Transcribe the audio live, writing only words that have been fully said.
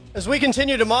As we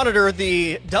continue to monitor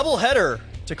the doubleheader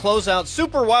to close out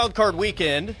Super Wildcard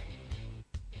Weekend,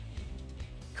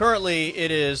 currently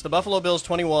it is the Buffalo Bills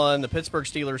 21, the Pittsburgh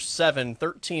Steelers 7,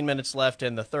 13 minutes left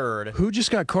in the third. Who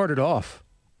just got carted off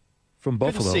from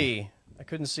Buffalo? I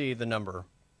couldn't see the number,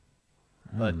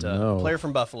 but a player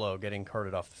from Buffalo getting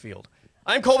carted off the field.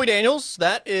 I'm Colby Daniels.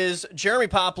 That is Jeremy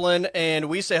Poplin, and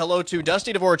we say hello to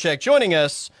Dusty Dvoracek joining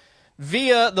us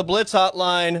via the Blitz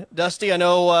hotline. Dusty, I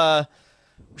know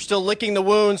we're still licking the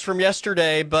wounds from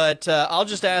yesterday, but I'll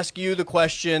just ask you the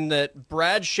question that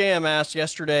Brad Sham asked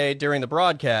yesterday during the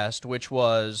broadcast, which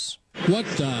was... What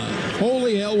the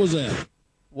holy hell was that?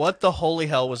 What the holy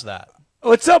hell was that?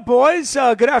 What's up, boys?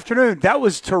 Good afternoon. That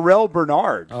was Terrell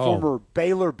Bernard, former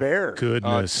Baylor Bear.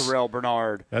 Goodness. Terrell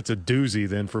Bernard. That's a doozy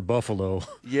then for Buffalo.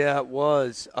 Yeah, it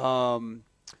was.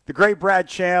 The great Brad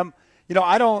Sham. You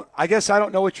know, I guess I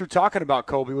don't know what you're talking about,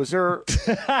 Colby. Was there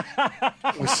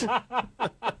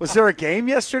was there a game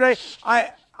yesterday?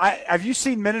 Have you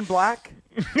seen Men in Black?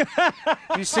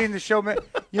 Have you seen the show Men?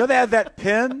 You know they have that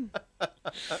pin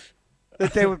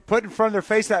that they would put in front of their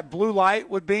face, that blue light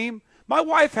would beam. My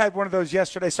wife had one of those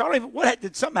yesterday. So I don't even. What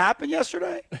did something happen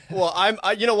yesterday? Well,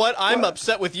 you know what? I'm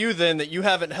upset with you then that you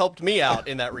haven't helped me out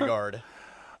in that regard.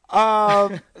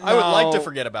 I would like to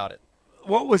forget about it.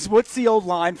 What's the old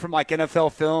line from like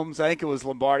NFL films? I think it was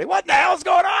Lombardi. What the hell's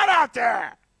going on out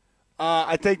there?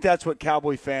 I think that's what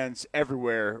Cowboy fans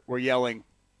everywhere were yelling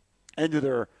into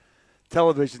their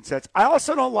television sets. I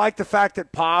also don't like the fact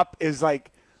that Pop is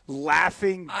like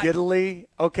laughing giddily.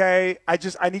 Okay, I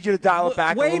need you to dial it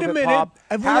back. Wait a minute. Pop.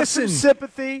 Have Listen, some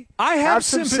sympathy. I have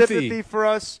some sympathy for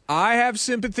us. I have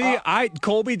sympathy.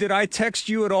 Colby, did I text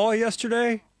you at all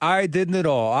yesterday? I didn't at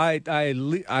all. I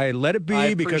let it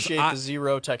be because I appreciate the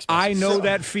zero text messages. I know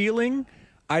that feeling.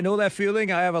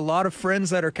 I have a lot of friends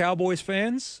that are Cowboys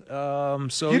fans.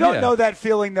 So you don't know that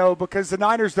feeling though, because the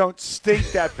Niners don't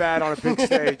stink that bad on a big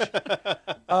stage.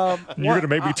 You're going to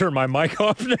make me turn my mic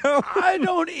off now? I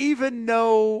don't even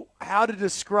know how to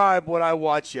describe what I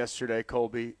watched yesterday,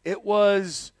 Colby. It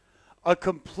was a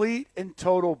complete and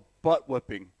total butt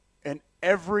whipping in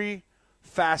every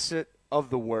facet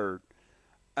of the word.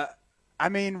 I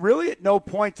mean, really at no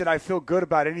point did I feel good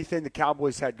about anything the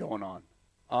Cowboys had going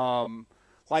on.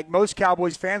 Like most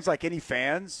Cowboys fans, like any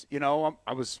fans, you know,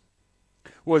 what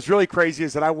was really crazy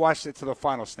is that I watched it to the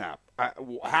final snap.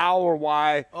 How or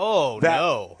why? Oh,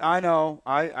 no. I know.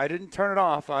 I didn't turn it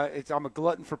off. I'm a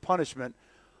glutton for punishment.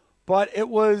 But it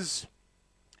was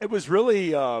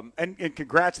really and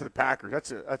congrats to the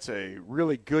Packers. That's a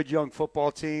really good young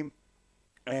football team.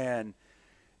 And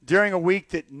during a week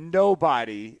that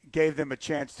nobody gave them a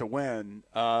chance to win,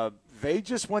 they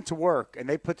just went to work and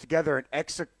they put together an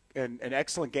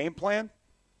excellent game plan,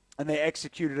 and they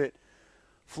executed it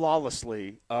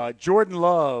flawlessly. Jordan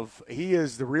Love, he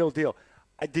is the real deal.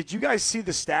 Did you guys see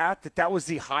the stat that was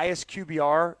the highest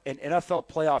QBR in NFL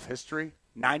playoff history,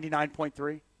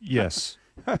 99.3? Yes.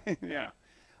 Yeah.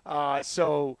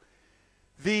 So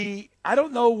I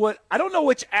don't know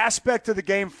which aspect of the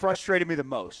game frustrated me the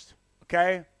most.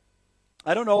 Okay.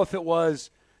 I don't know if it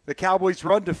was the Cowboys'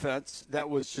 run defense that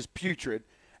was just putrid,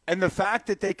 and the fact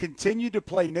that they continued to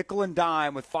play nickel and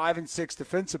dime with 5 and 6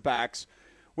 defensive backs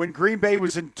when Green Bay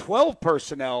was in 12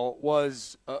 personnel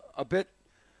was a bit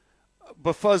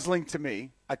befuzzling to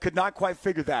me. I could not quite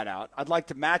figure that out. I'd like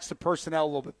to match the personnel a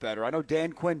little bit better. I know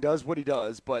Dan Quinn does what he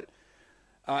does, but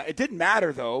it didn't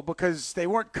matter, though, because they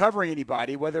weren't covering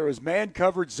anybody, whether it was man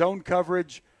coverage, zone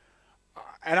coverage.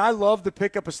 And I love the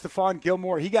pickup of Stephon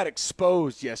Gilmore. He got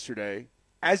exposed yesterday,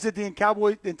 as did the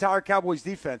entire Cowboys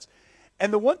defense.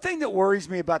 And the one thing that worries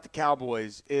me about the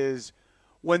Cowboys is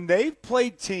when they've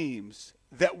played teams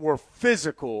that were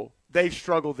physical, they've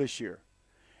struggled this year.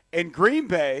 And Green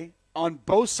Bay, on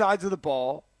both sides of the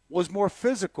ball, was more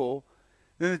physical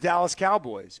than the Dallas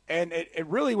Cowboys. And it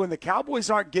really, when the Cowboys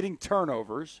aren't getting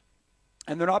turnovers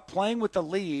and they're not playing with the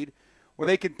lead where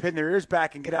they can pin their ears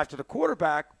back and get after the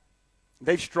quarterback,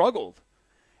 they've struggled.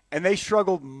 And they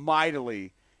struggled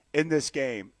mightily in this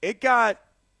game. It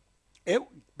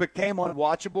became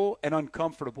unwatchable and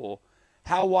uncomfortable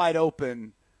how wide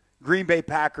open Green Bay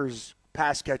Packers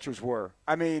pass catchers were.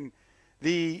 I mean,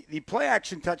 the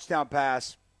play-action touchdown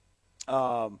pass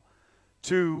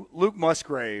to Luke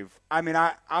Musgrave, I mean,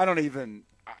 I don't even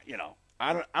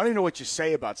know what you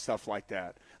say about stuff like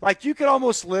that. Like, you could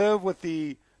almost live with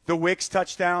the Wicks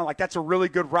touchdown. Like, that's a really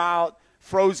good route.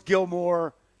 Froze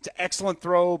Gilmore. It's an excellent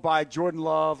throw by Jordan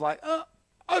Love. Like,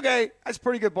 okay, that's a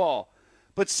pretty good ball.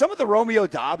 But some of the Romeo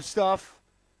Doubs stuff,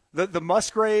 the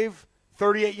Musgrave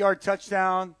 38-yard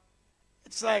touchdown,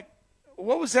 it's like,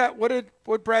 what was that? What did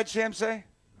Brad Sham say?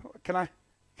 Can I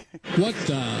What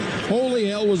the holy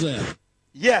hell was that?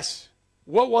 Yes.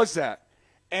 What was that?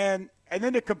 And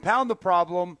then to compound the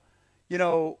problem,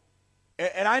 and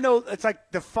I know it's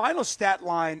like the final stat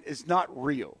line is not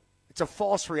real. It's a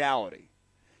false reality.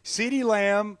 CeeDee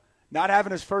Lamb not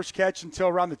having his first catch until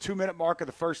around the 2-minute mark of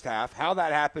the first half. How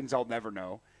that happens, I'll never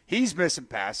know. He's missing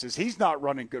passes. He's not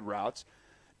running good routes.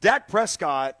 Dak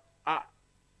Prescott,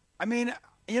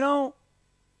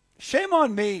 shame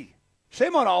on me.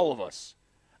 Shame on all of us.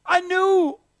 I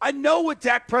know what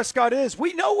Dak Prescott is.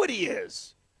 We know what he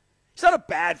is. He's not a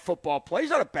bad football player.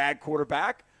 He's not a bad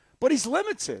quarterback, but he's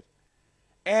limited.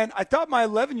 And I thought my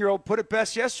 11-year-old put it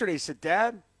best yesterday. He said,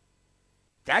 Dad,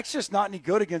 Dak's just not any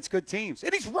good against good teams.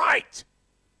 And he's right.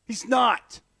 He's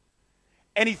not.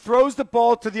 And he throws the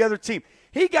ball to the other team.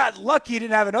 He got lucky he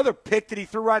didn't have another pick that he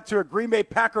threw right to a Green Bay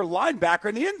Packer linebacker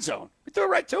in the end zone. He threw it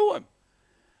right to him.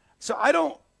 So I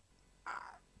don't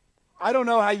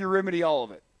know how you remedy all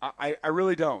of it. I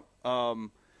really don't.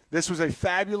 This was a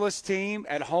fabulous team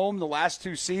at home the last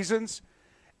 2 seasons,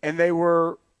 and they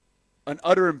were an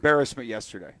utter embarrassment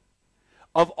yesterday.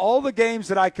 Of all the games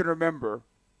that I can remember,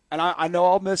 and I know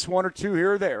I'll miss one or two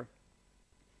here or there,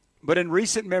 but in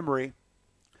recent memory,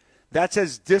 that's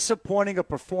as disappointing a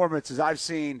performance as I've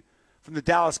seen from the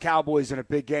Dallas Cowboys in a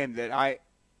big game that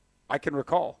I can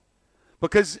recall.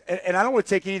 Because, and I don't want to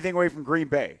take anything away from Green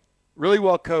Bay. Really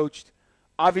well coached.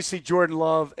 Obviously, Jordan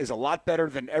Love is a lot better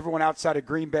than everyone outside of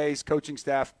Green Bay's coaching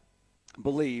staff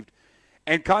believed.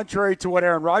 And contrary to what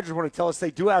Aaron Rodgers wanted to tell us,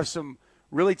 they do have some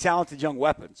really talented young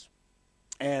weapons.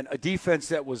 And a defense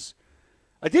that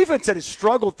has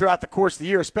struggled throughout the course of the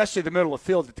year, especially the middle of the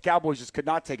field, that the Cowboys just could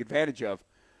not take advantage of.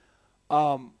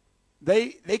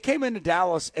 They came into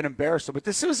Dallas and embarrassed them. But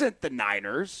this isn't the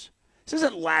Niners. This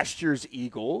isn't last year's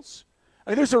Eagles.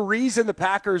 I mean, there's a reason the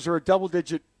Packers are a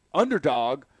double-digit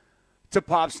underdog to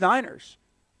Pop's Niners.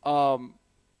 And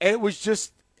it was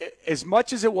just, as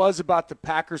much as it was about the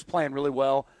Packers playing really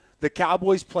well, the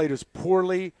Cowboys played as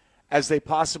poorly as they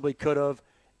possibly could have.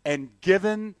 And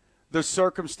given the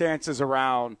circumstances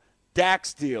around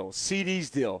Dak's deal, CD's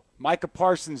deal, Micah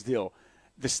Parsons' deal,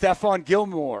 the Stephon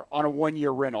Gilmore on a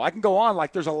 1-year rental. I can go on.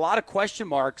 Like, there's a lot of question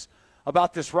marks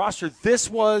about this roster. This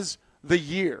was the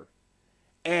year.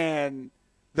 And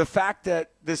the fact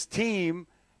that this team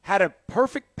had a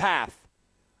perfect path,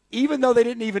 even though they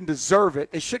didn't even deserve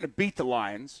it, they shouldn't have beat the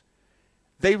Lions,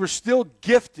 they were still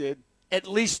gifted at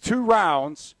least 2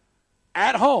 rounds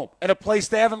at home in a place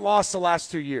they haven't lost the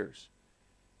last 2 years.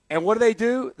 And what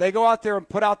do? They go out there and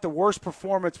put out the worst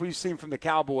performance we've seen from the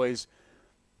Cowboys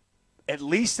at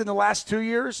least in the last 2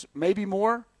 years, maybe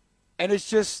more. And it's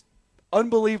just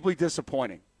unbelievably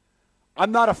disappointing.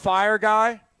 I'm not a fire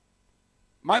guy.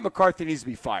 Mike McCarthy needs to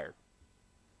be fired.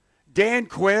 Dan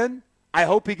Quinn, I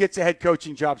hope he gets a head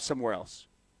coaching job somewhere else.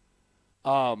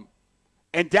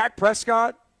 And Dak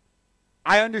Prescott,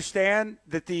 I understand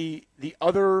that the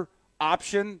other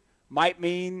option might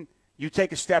mean you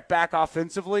take a step back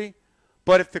offensively.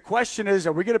 But if the question is,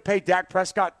 are we going to pay Dak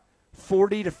Prescott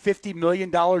 $40 to $50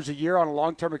 million a year on a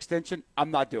long-term extension?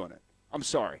 I'm not doing it. I'm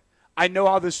sorry. I know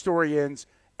how this story ends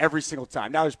every single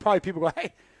time. Now, there's probably people going,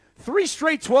 hey, 3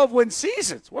 straight 12-win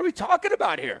seasons. What are we talking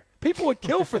about here? People would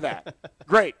kill for that.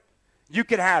 Great. You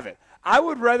can have it. I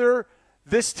would rather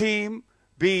this team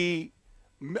be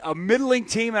a middling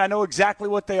team, and I know exactly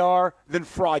what they are, than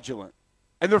fraudulent.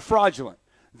 And they're fraudulent.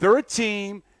 They're a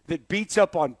team that beats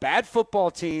up on bad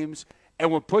football teams,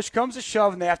 and when push comes to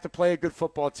shove and they have to play a good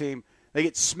football team, they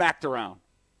get smacked around.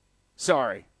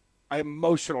 Sorry. I'm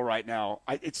emotional right now.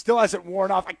 It still hasn't worn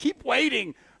off. I keep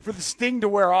waiting for the sting to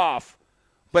wear off,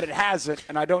 but it hasn't,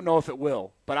 and I don't know if it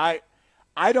will. But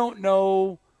I don't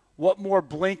know what more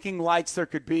blinking lights there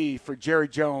could be for Jerry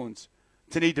Jones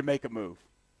to need to make a move.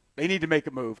 They need to make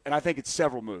a move, and I think it's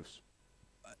several moves.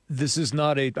 This is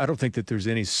not I don't think that there's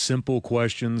any simple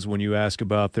questions when you ask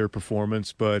about their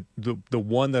performance, but the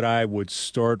one that I would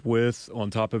start with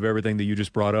on top of everything that you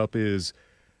just brought up is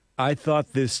I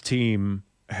thought this team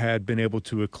had been able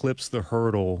to eclipse the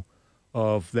hurdle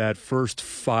of that first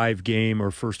 5-game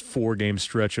or first 4-game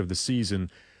stretch of the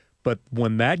season. But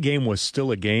when that game was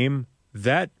still a game,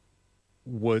 that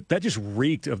just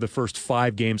reeked of the first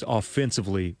 5 games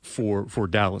offensively for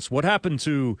Dallas. What happened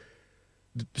to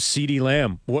CeeDee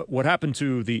Lamb? What happened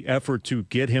to the effort to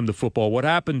get him the football? What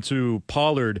happened to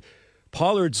Pollard?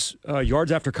 Pollard's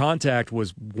yards after contact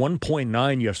was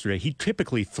 1.9 yesterday. He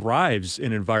typically thrives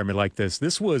in an environment like this.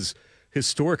 This was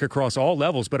historic across all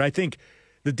levels, but I think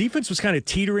the defense was kind of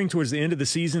teetering towards the end of the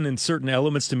season in certain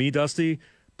elements to me, Dusty.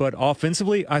 But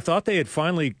offensively, I thought they had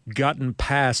finally gotten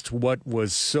past what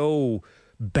was so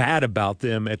bad about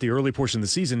them at the early portion of the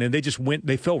season, and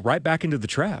they fell right back into the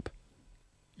trap.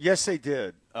 Yes, they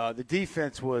did. The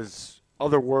defense was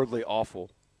otherworldly awful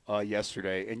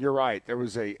yesterday, and you're right. There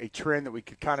was a trend that we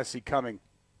could kind of see coming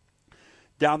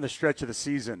down the stretch of the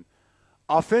season.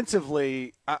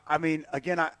 Offensively, I mean,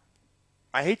 again,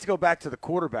 I hate to go back to the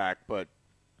quarterback, but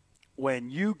when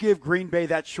you give Green Bay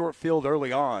that short field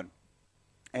early on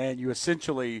and you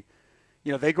essentially,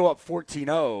 they go up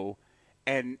 14-0,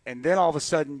 and then all of a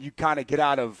sudden you kind of get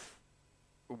out of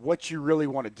what you really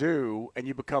want to do and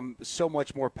you become so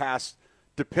much more pass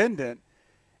dependent.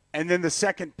 And then the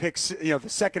second the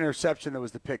second interception that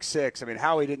was the pick six. I mean,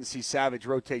 Howie didn't see Savage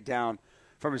rotate down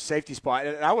from his safety spot.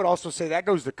 And I would also say that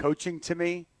goes to coaching to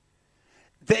me.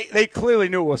 They clearly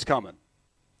knew what was coming.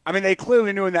 I mean, they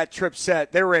clearly knew in that trip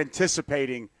set they were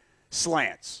anticipating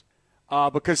slants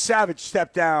because Savage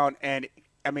stepped down, and,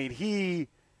 I mean,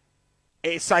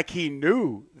 it's like he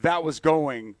knew that was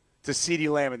going to CeeDee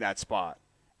Lamb in that spot.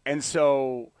 And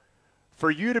so for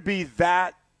you to be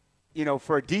that,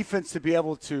 for a defense to be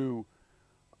able to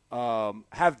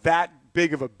have that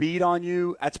big of a beat on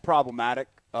you, that's problematic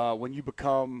when you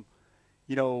become,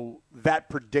 that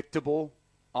predictable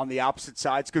on the opposite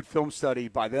side. It's good film study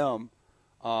by them.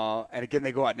 And again,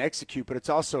 they go out and execute, but it's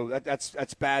also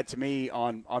that's bad to me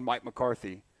on Mike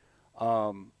McCarthy.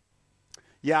 I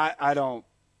mean,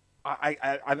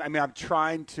 I'm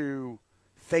trying to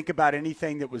think about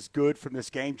anything that was good from this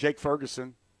game. Jake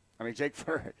Ferguson, I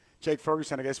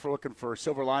guess we're looking for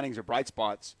silver linings or bright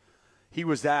spots. He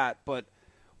was that, but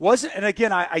wasn't. And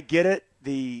again, I get it.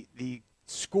 The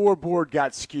scoreboard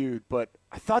got skewed, but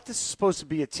I thought this was supposed to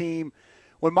be a team.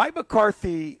 When Mike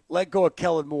McCarthy let go of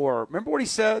Kellen Moore, remember what he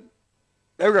said?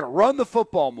 They were going to run the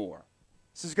football more.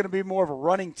 This is going to be more of a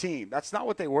running team. That's not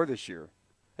what they were this year.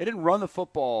 They didn't run the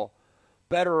football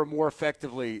better or more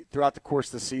effectively throughout the course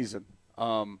of the season.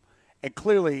 And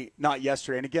clearly not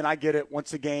yesterday. And again, I get it.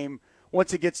 Once it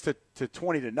gets to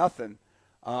 20-0,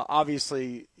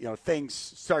 obviously, things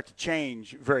start to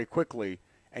change very quickly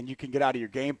and you can get out of your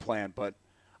game plan. But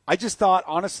I just thought,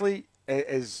 honestly,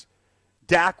 as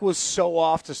Dak was so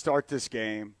off to start this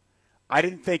game. I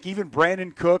didn't think even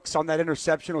Brandon Cooks on that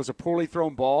interception was a poorly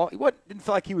thrown ball. Didn't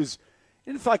feel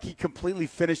like he completely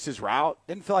finished his route.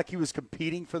 Didn't feel like he was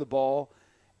competing for the ball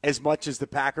as much as the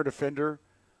Packer defender.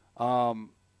 And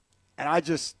I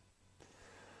just,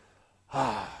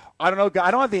 I don't know.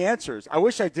 I don't have the answers. I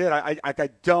wish I did. I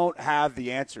don't have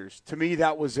the answers. To me,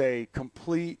 that was a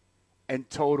complete and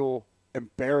total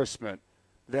embarrassment.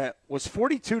 That was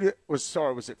 42 to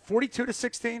was it 42 to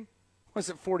 16? Was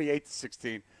it 48 to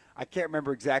 16? I can't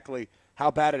remember exactly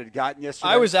how bad it had gotten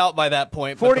yesterday. I was out by that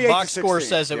point, but the box score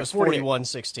says it was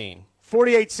 41-16.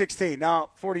 48-16. Now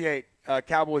 48.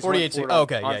 Cowboys 48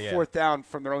 on fourth down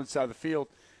from their own side of the field,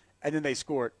 and then they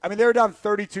scored. I mean, they were down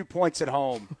 32 points at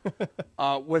home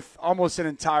with almost an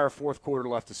entire fourth quarter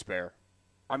left to spare.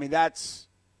 I mean, it's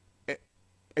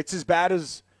as bad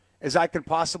as I can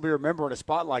possibly remember in a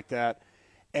spot like that.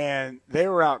 And they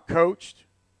were out-coached.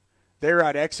 They were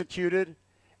out-executed.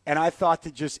 And I thought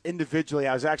that just individually,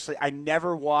 I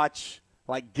never watch,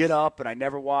 Get Up, and I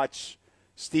never watch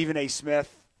Stephen A.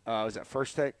 Smith. Was that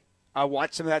First Take? I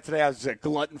watched some of that today. I was a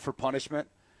glutton for punishment.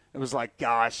 It was like,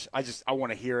 gosh, I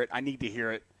want to hear it. I need to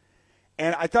hear it.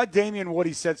 And I thought Damian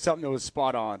Woody said something that was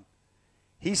spot on.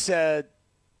 He said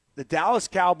the Dallas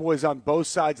Cowboys on both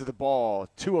sides of the ball,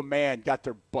 to a man, got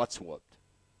their butts whooped.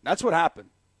 That's what happened.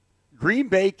 Green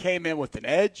Bay came in with an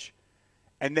edge,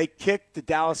 and they kicked the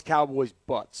Dallas Cowboys'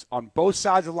 butts on both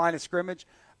sides of the line of scrimmage.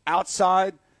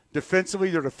 Outside,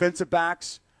 defensively, their defensive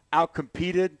backs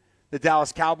outcompeted the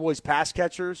Dallas Cowboys pass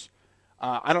catchers.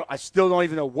 I still don't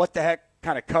even know what the heck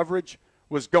kind of coverage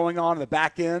was going on in the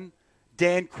back end.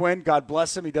 Dan Quinn, God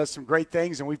bless him, he does some great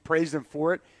things, and we've praised him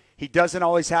for it. He doesn't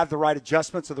always have the right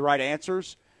adjustments or the right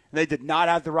answers, and they did not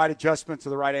have the right adjustments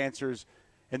or the right answers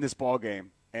in this ball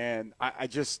game. And I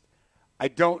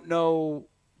don't know,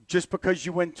 just because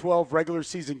you win 12 regular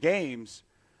season games,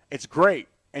 it's great.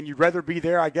 And you'd rather be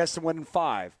there, I guess, than winning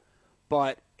 5.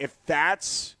 But if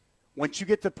that's, once you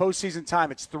get to postseason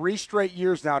time, it's 3 straight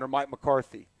years now under Mike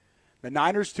McCarthy. The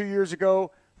Niners 2 years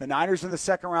ago, the Niners in the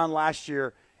second round last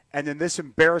year, and then this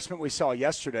embarrassment we saw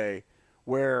yesterday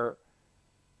where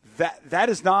that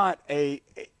is not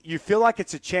you feel like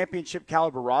it's a championship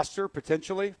caliber roster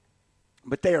potentially,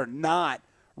 but they are not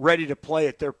ready to play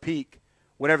at their peak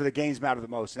whenever the games matter the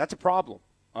most. And that's a problem.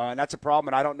 And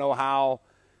I don't know how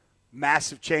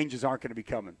massive changes aren't going to be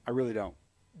coming. I really don't.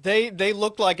 They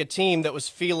looked like a team that was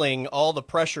feeling all the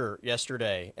pressure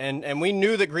yesterday. And we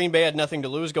knew that Green Bay had nothing to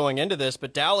lose going into this,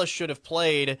 but Dallas should have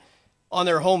played on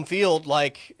their home field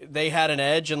like they had an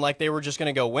edge and like they were just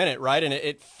going to go win it, right? And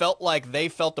it felt like they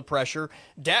felt the pressure.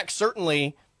 Dak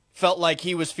certainly felt like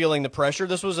he was feeling the pressure.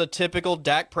 This was a typical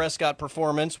Dak Prescott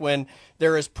performance when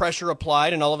there is pressure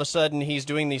applied and all of a sudden he's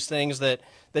doing these things that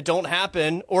don't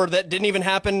happen or that didn't even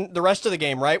happen the rest of the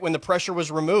game, right? When the pressure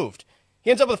was removed. He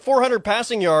ends up with 400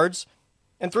 passing yards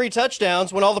and 3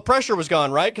 touchdowns when all the pressure was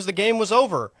gone, right? Because the game was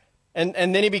over. And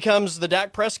then he becomes the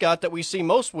Dak Prescott that we see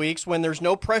most weeks when there's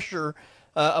no pressure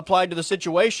applied to the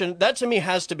situation. That, to me,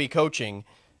 has to be coaching.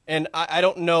 And I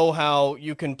don't know how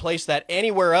you can place that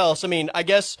anywhere else. I mean, I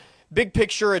guess big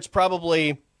picture, it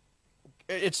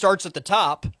starts at the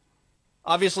top.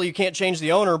 Obviously, you can't change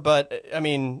the owner, but, I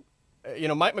mean,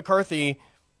 Mike McCarthy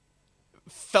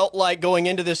felt like going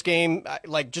into this game,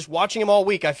 like just watching him all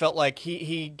week, I felt like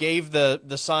he gave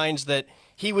the signs that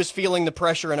he was feeling the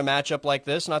pressure in a matchup like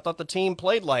this, and I thought the team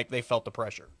played like they felt the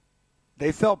pressure.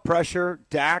 They felt pressure.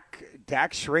 Dak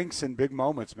shrinks in big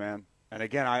moments, man. And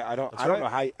again, I don't know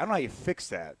how you fix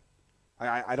that.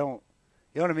 I don't.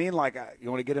 You know what I mean? Like,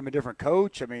 you want to get him a different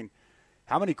coach. I mean,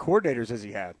 how many coordinators has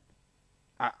he had?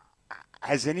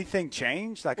 Has anything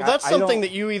changed? Like, well, that's something that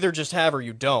you either just have or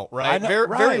you don't, right?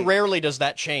 Very rarely does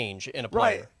that change in a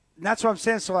player. Right. And that's what I'm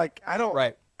saying. So, like, I don't.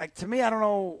 Right. Like, to me, I don't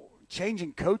know.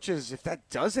 Changing coaches, if that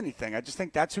does anything. I just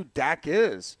think that's who Dak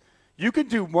is. You can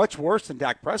do much worse than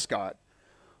Dak Prescott,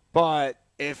 but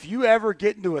if you ever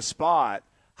get into a spot,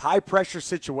 high-pressure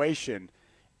situation,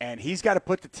 and he's got to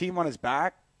put the team on his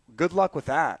back, good luck with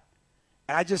that.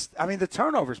 And the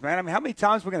turnovers, man. I mean, how many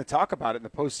times are we going to talk about it in the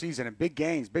postseason in big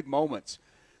games, big moments?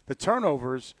 The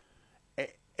turnovers,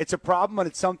 it's a problem, and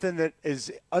it's something that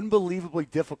is unbelievably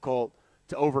difficult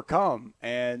to overcome.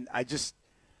 And I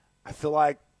feel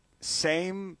like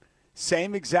same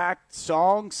exact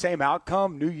song, same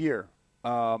outcome, new year.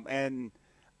 And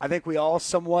I think we all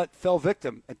somewhat fell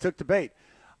victim and took the bait.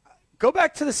 Go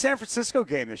back to the San Francisco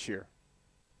game this year.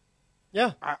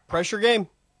 Yeah, pressure game.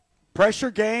 Pressure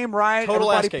game, right?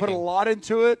 Total Everybody put a lot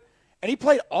into it. And he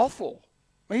played awful.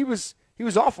 I mean, he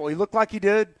was awful. He looked like he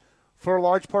did for a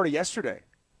large part of yesterday.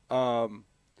 And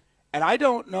I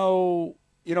don't know,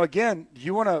 again,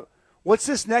 what's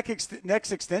this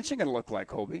next extension going to look like,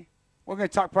 Colby? We're going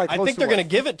to talk probably close I think they're going to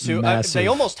give it to they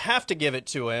almost have to give it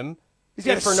to him.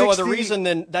 If for no other reason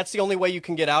than that's the only way you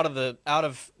can get out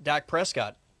of Dak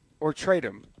Prescott. Or trade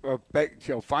him, or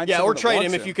find or trade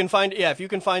him if you can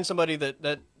find somebody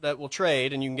that will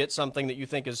trade and you can get something that you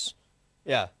think is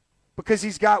because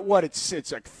he's got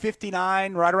it's like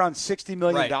 59, right around $60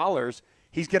 million. Right.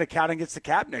 He's going to count against the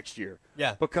cap next year.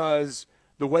 Yeah, because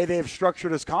the way they have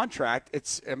structured his contract,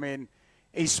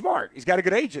 he's smart. He's got a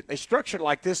good agent. They structured it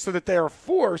like this so that they are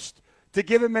forced to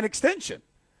give him an extension.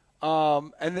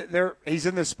 And he's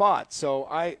in this spot. So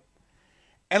I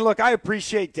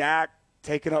appreciate Dak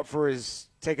taking up for his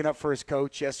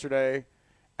coach yesterday,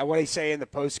 and what he say in the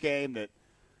post game that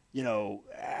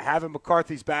having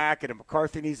McCarthy's back and if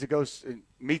McCarthy needs to go.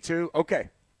 Me too. Okay,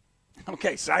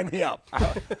 sign me up.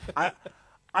 I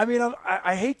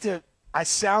hate to. I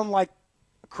sound like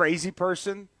a crazy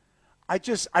person. I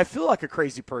feel like a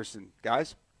crazy person,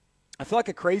 guys. I feel like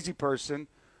a crazy person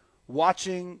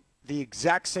watching the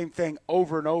exact same thing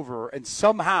over and over, and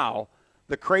somehow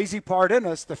the crazy part in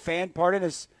us, the fan part in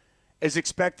us, is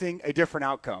expecting a different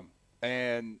outcome.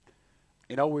 And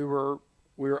we were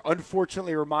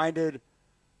unfortunately reminded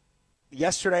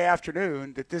yesterday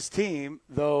afternoon that this team,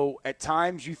 though at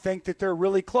times you think that they're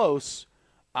really close,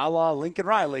 a la Lincoln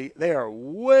Riley, they are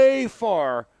way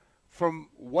far from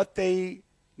what they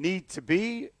need to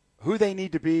be, who they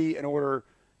need to be in order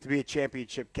to be a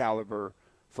championship caliber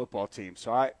football team.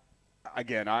 So I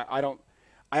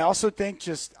also think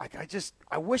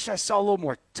I wish I saw a little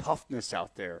more toughness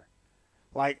out there.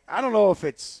 Like, I don't know if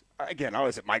it's, again,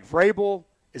 is it Mike Vrabel?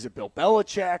 Is it Bill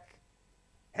Belichick?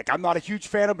 Heck, I'm not a huge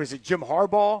fan of him. Is it Jim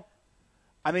Harbaugh?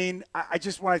 I mean,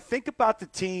 when I think about the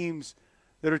teams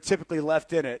that are typically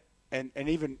left in it, and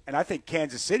I think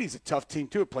Kansas City's a tough team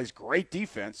too. It plays great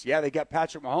defense. Yeah, they got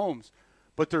Patrick Mahomes,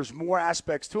 but there's more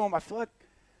aspects to them. I feel like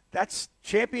that's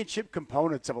championship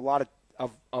components of a lot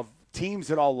of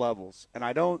teams at all levels, and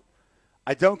I don't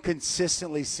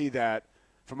consistently see that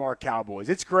from our Cowboys.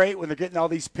 It's great when they're getting all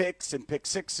these picks and pick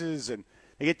sixes, and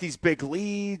they get these big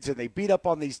leads, and they beat up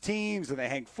on these teams, and they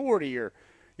hang 40 or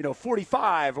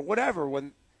 45 or whatever.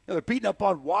 When they're beating up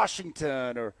on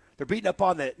Washington, or they're beating up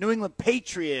on the New England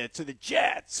Patriots or the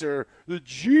Jets or the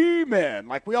G-Men.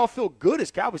 Like, we all feel good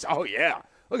as Cowboys. Oh yeah,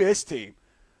 look at this team.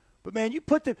 But man,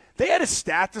 they had a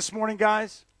stat this morning,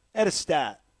 guys. They had a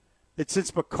stat that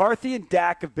since McCarthy and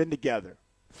Dak have been together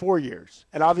 4 years,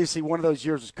 and obviously one of those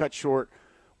years was cut short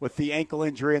with the ankle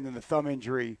injury and then the thumb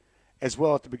injury as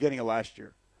well at the beginning of last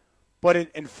year. But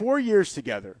in 4 years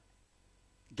together,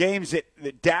 games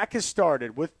that Dak has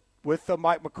started with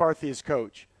Mike McCarthy as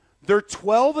coach, they're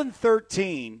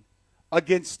 12-13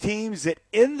 against teams that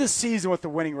end the season with a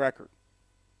winning record.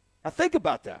 Now think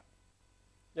about that.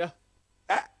 Yeah.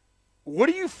 What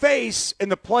do you face in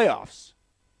the playoffs?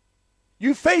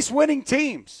 You face winning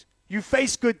teams. You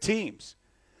face good teams.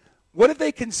 What have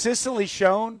they consistently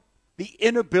shown? The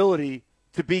inability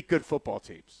to beat good football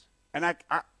teams. And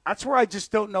that's where I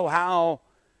just don't know how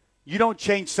you don't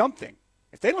change something.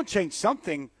 If they don't change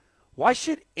something, why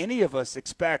should any of us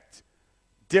expect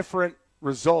different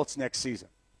results next season?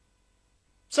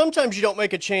 Sometimes you don't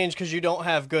make a change because you don't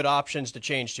have good options to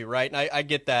change to, right? And I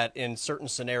get that in certain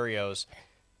scenarios.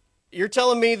 You're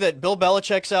telling me that Bill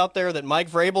Belichick's out there, that Mike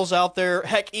Vrabel's out there,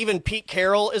 heck, even Pete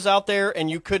Carroll is out there, and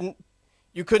you couldn't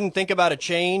think about a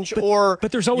change?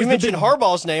 But there's always you mentioned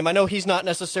Harbaugh's name. I know he's not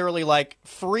necessarily like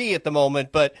free at the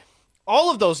moment, but all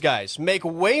of those guys make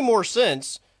way more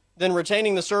sense than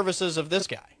retaining the services of this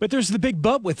guy. But there's the big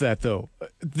but with that, though.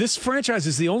 This franchise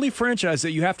is the only franchise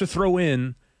that you have to throw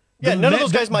in. Yeah, none of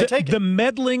those guys might take it. The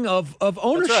meddling of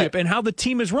ownership right. and how the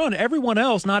team is run. Everyone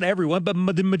else, not everyone, but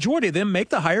the majority of them make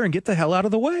the hire and get the hell out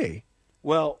of the way.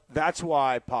 Well, that's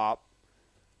why, Pop,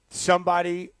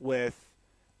 somebody with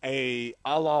a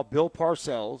la Bill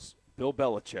Parcells, Bill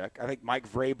Belichick, I think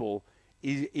Mike Vrabel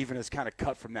even is kind of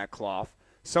cut from that cloth,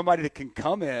 somebody that can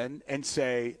come in and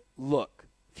say, look,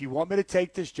 if you want me to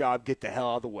take this job, get the hell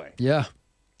out of the way. Yeah.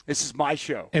 This is my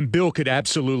show. And Bill could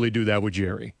absolutely do that with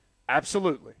Jerry.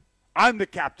 Absolutely. I'm the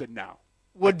captain now.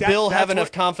 Would Bill have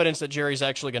enough confidence that Jerry's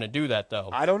actually going to do that, though?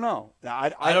 I don't know.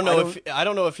 I don't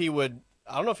know if he would.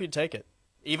 I don't know if he'd take it,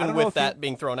 even with that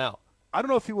being thrown out. I don't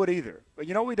know if he would either. But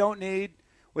you know, we don't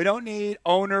need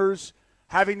owners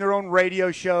having their own radio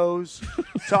shows,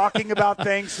 talking about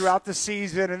things throughout the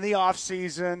season and the off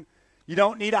season. You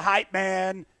don't need a hype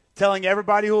man telling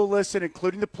everybody who will listen,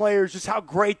 including the players, just how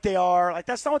great they are. Like,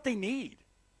 that's not what they need.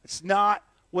 It's not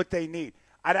what they need.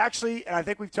 And I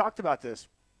think we've talked about this,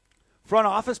 front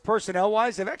office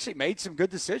personnel-wise, they've actually made some good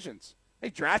decisions.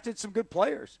 They drafted some good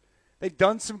players. They've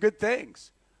done some good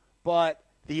things. But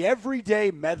the everyday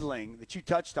meddling that you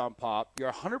touched on, Pop,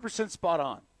 you're 100% spot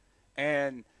on.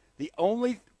 And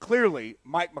clearly,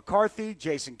 Mike McCarthy,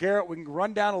 Jason Garrett, we can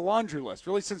run down a laundry list,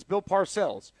 really since Bill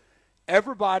Parcells.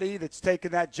 Everybody that's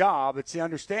taken that job, it's the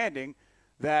understanding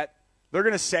that they're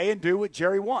going to say and do what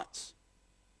Jerry wants.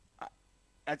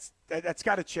 That's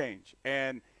got to change.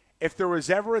 And if there was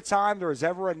ever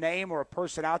a name or a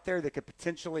person out there that could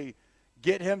potentially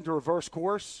get him to reverse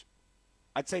course,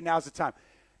 I'd say now's the time.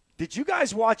 Did you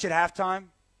guys watch at halftime?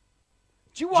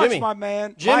 Did you watch Jimmy. My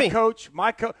man, Jimmy.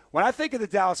 my coach? When I think of the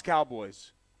Dallas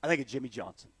Cowboys, I think of Jimmy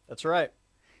Johnson. That's right.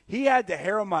 He had the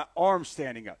hair on my arm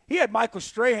standing up. He had Michael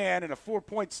Strahan in a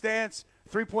 4-point stance,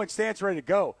 3-point stance ready to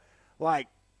go. Like,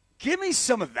 give me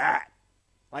some of that.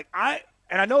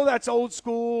 And I know that's old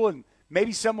school, and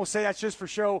maybe some will say that's just for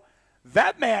show.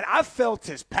 That man, I felt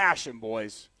his passion,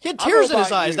 boys. He had tears in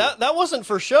his eyes. That wasn't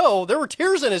for show. There were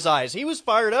tears in his eyes. He was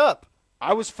fired up.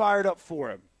 I was fired up for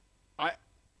him.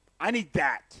 I need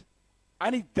that.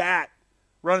 I need that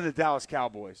running the Dallas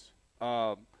Cowboys.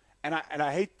 And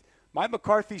I hate Mike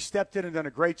McCarthy stepped in and done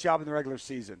a great job in the regular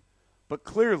season, but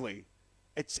clearly,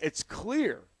 it's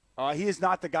clear he is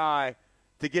not the guy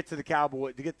to get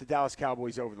the Dallas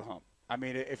Cowboys over the hump. I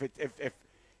mean,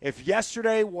 if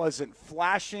yesterday wasn't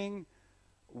flashing,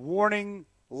 warning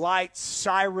lights,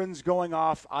 sirens going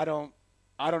off, I don't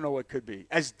know what could be.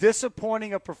 As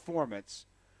disappointing a performance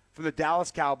from the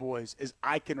Dallas Cowboys as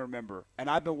I can remember, and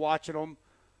I've been watching them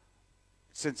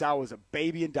since I was a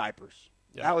baby in diapers.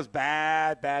 Yeah. That was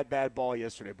bad ball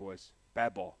yesterday, boys.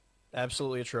 Bad ball.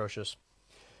 Absolutely atrocious.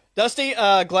 Dusty,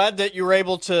 glad that you were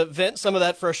able to vent some of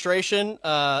that frustration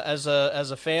as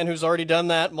a fan who's already done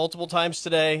that multiple times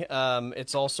today.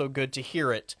 It's also good to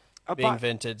hear it being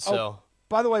vented. So,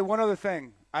 by the way, one other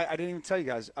thing I didn't even tell you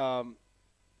guys.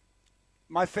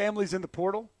 My family's in the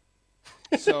portal,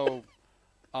 so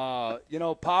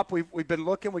Pop, we've been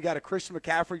looking. We got a Christian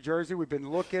McCaffrey jersey. We've been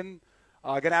looking.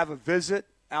 Going to have a visit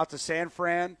out to San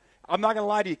Fran. I'm not going to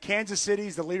lie to you. Kansas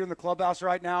City's the leader in the clubhouse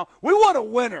right now. We want a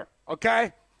winner,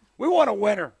 okay? We want a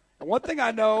winner. And one thing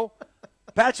I know,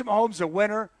 Patrick Mahomes is a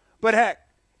winner. But, heck,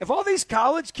 if all these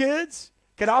college kids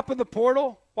can hop in the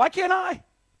portal, why can't I?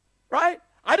 Right?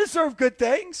 I deserve good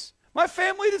things. My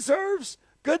family deserves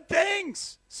good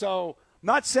things. So I'm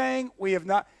not saying we have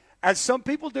not. As some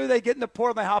people do, they get in the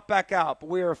portal and they hop back out. But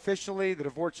we are officially, the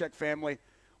Dvoracek family,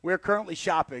 we are currently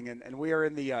shopping, and we are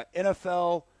in the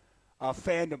NFL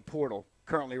fandom portal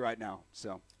currently right now.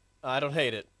 So I don't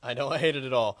hate it. I don't hate it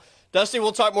at all. Dusty,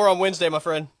 we'll talk more on Wednesday, my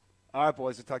friend. All right,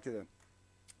 boys. I'll talk to you then.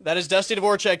 That is Dusty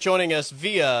Dvoracek joining us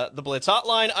via the Blitz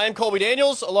Hotline. I am Colby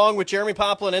Daniels, along with Jeremy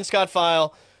Poplin and Scott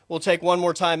File. We'll take one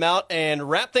more time out and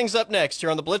wrap things up next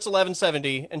here on the Blitz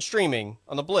 1170 and streaming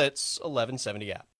on the Blitz 1170 app.